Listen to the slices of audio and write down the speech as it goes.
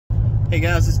Hey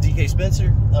guys, it's DK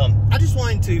Spencer. I just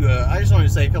wanted to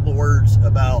say a couple words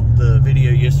about the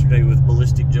video yesterday with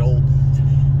Ballistic Joel.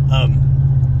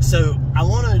 So I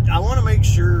want to make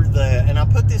sure that, and I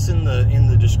put this in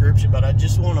the description, but I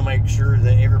just want to make sure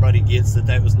that everybody gets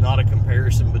that was not a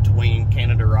comparison between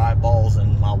Canada Riot balls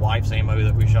and my wife's ammo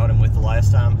that we shot him with the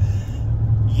last time.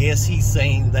 Yes, he's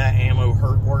saying that ammo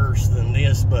hurt worse than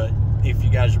this, but if you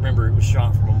guys remember, it was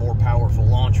shot from a more powerful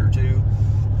launcher too.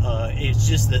 It's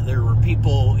just that there were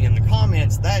people in the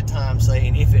comments that time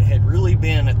saying if it had really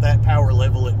been at that power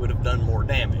level, it would have done more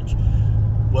damage.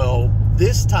 Well,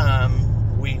 this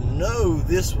time we know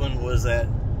this one was at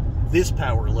this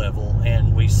power level,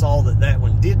 and we saw that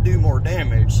one did do more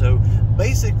damage. So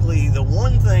basically, the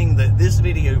one thing that this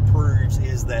video proves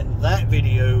is that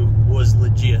video was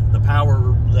legit. The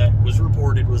power that was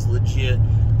reported was legit.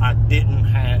 I didn't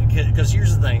have, because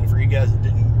here's the thing for you guys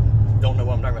that don't know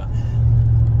what I'm talking about.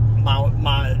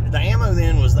 The ammo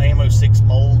then was the ammo 6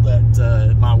 mold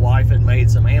that my wife had made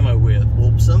some ammo with.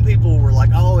 Well, some people were like,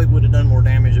 oh, it would have done more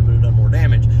damage, it would have done more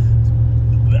damage.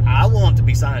 But I want to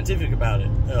be scientific about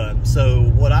it. So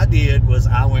what I did was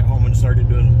I went home and started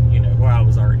doing, well, I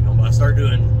was already home, but I started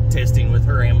doing testing with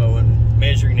her ammo and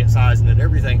measuring it, sizing it,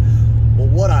 everything. Well,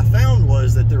 what I found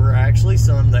was that there were actually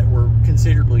some that were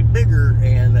considerably bigger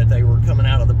and that they were coming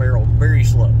out of the barrel very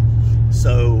slow.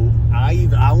 So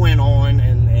I went on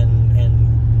and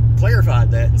clarified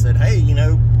that and said, hey,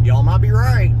 y'all might be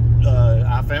right.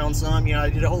 I found some, I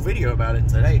did a whole video about it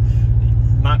and said, hey,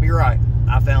 might be right.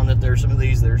 I found that there's some of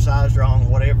these that are size wrong,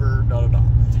 whatever,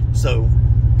 So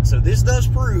this does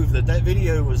prove that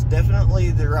video was definitely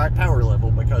the right power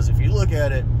level, because if you look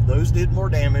at it, those did more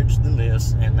damage than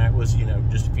this, and that was,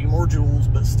 just a few more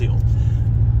joules, but still.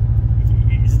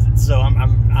 So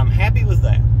I'm happy with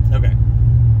that. Okay.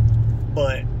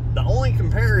 But the only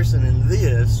comparison in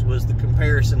this was the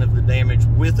comparison of the damage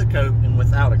with a coat and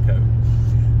without a coat.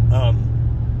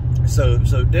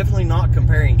 So definitely not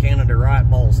comparing Canada Riot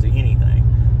balls to anything.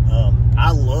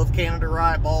 I love Canada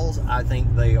Riot balls. I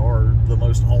think they are the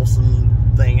most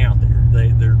awesome thing out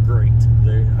there. They're great.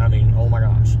 I mean, oh my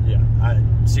gosh, yeah.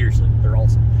 Seriously, they're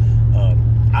awesome.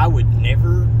 I would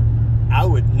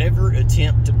never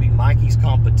attempt to be Mikey's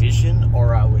competition,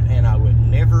 or I would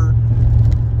never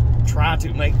try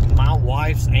to make my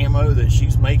wife's ammo that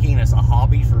she's making as a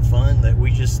hobby for fun that we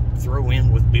just throw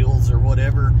in with builds or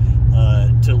whatever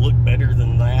to look better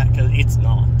than that, because it's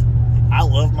not. I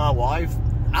love my wife.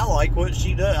 I like what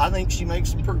she does. I think she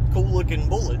makes some pretty cool looking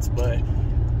bullets, but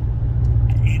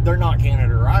they're not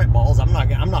Canada Riot balls. I'm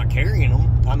not carrying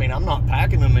them. I mean, I'm not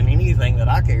packing them in anything that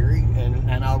I carry,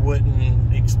 and I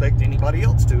wouldn't expect anybody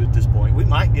else to at this point. We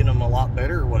might get them a lot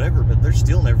better or whatever, but they're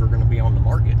still never going to be on the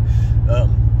market.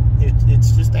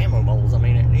 It's just ammo molds. I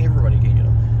mean, everybody can get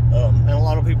them. And a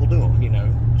lot of people do them,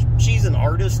 She's an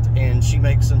artist, and she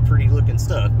makes some pretty looking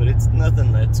stuff, but it's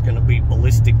nothing that's going to be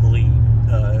ballistically,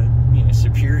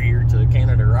 superior to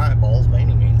Canada Riot balls by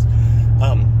any means.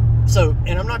 So,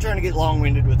 and I'm not trying to get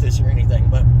long-winded with this or anything,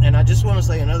 and I just want to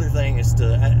say another thing is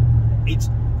it's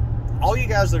all you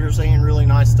guys that are saying really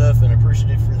nice stuff and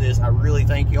appreciative for this. I really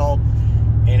thank y'all,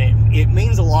 and it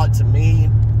means a lot to me,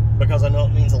 because I know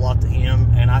it means a lot to him,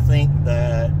 and I think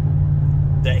that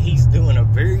he's doing a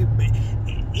very big,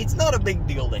 it's not a big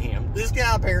deal to him. This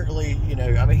guy apparently,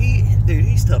 I mean,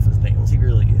 he's tough as nails. He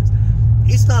really is.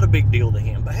 It's not a big deal to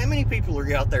him, but how many people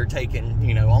are out there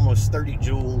taking, almost 30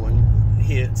 joule and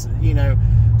hits,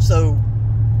 So,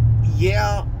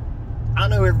 yeah, I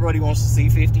know everybody wants to see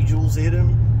 50 joules hit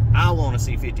him. I want to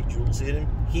see 50 joules hit him.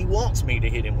 He wants me to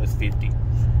hit him with 50.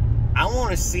 I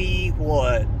want to see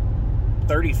what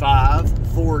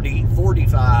 35, 40,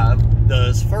 45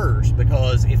 does first,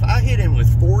 because if I hit him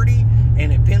with 40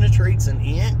 and it penetrates an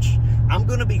inch, I'm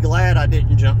going to be glad I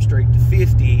didn't jump straight to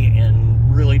 50 and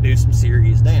really do some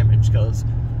serious damage, because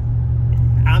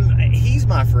he's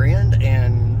my friend,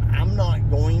 and I'm not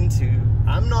going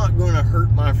to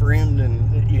hurt my friend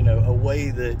in a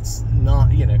way that's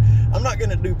not, I'm not going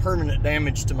to do permanent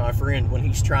damage to my friend when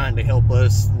he's trying to help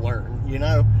us learn.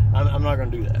 I'm not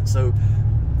going to do that. So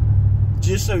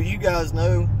just so you guys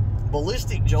know,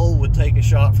 Ballistic Joel would take a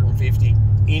shot from 50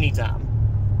 anytime.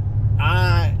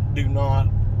 I do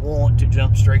not want to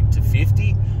jump straight to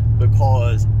 50,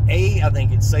 because A, I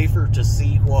think it's safer to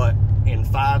see what in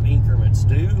 5 increments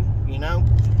do,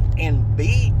 and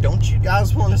B, don't you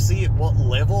guys want to see at what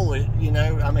level it,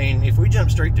 I mean, if we jump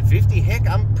straight to 50, heck,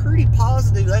 I'm pretty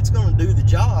positive that's going to do the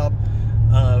job,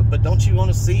 but don't you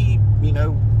want to see,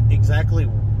 exactly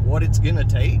what it's going to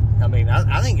take? I mean,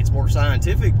 I think it's more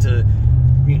scientific to,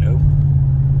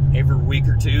 every week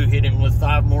or two hit him with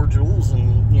 5 more joules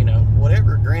and, you know,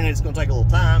 whatever. Granted, it's going to take a little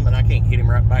time, and I can't hit him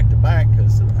right back to back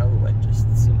because, oh,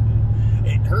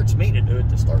 it hurts me to do it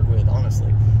to start with,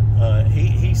 honestly.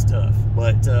 He's tough.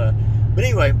 But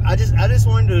anyway, I just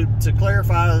wanted to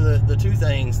clarify the 2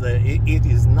 things, that it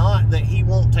is not that he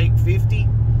won't take 50,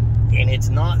 and it's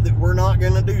not that we're not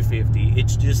going to do 50.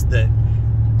 It's just that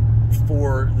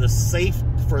for the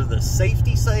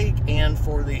safety sake and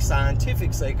for the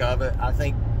scientific sake of it, I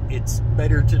think it's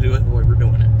better to do it the way we're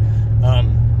doing it.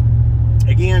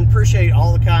 Again, appreciate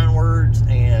all the kind words,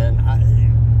 and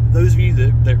those of you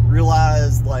that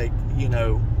realize, like, you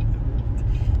know,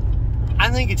 I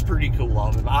think it's pretty cool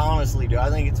of him. I honestly do. I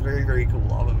think it's very, very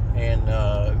cool of him, and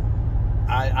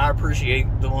I appreciate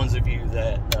the ones of you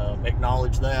that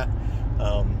acknowledge that.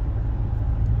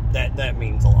 That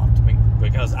means a lot to me,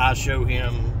 because I show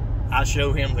him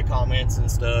the comments and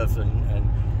stuff, and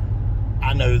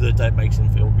I know that makes him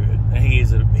feel good. And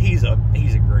he's a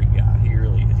great guy. He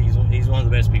really is. He's one of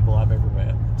the best people I've ever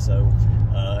met. So,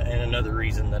 and another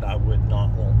reason that I would not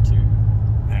want to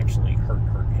actually hurt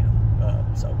him.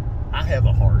 So I have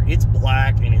a heart. It's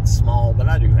black and it's small, but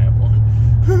I do have one.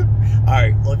 All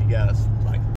right, love you guys.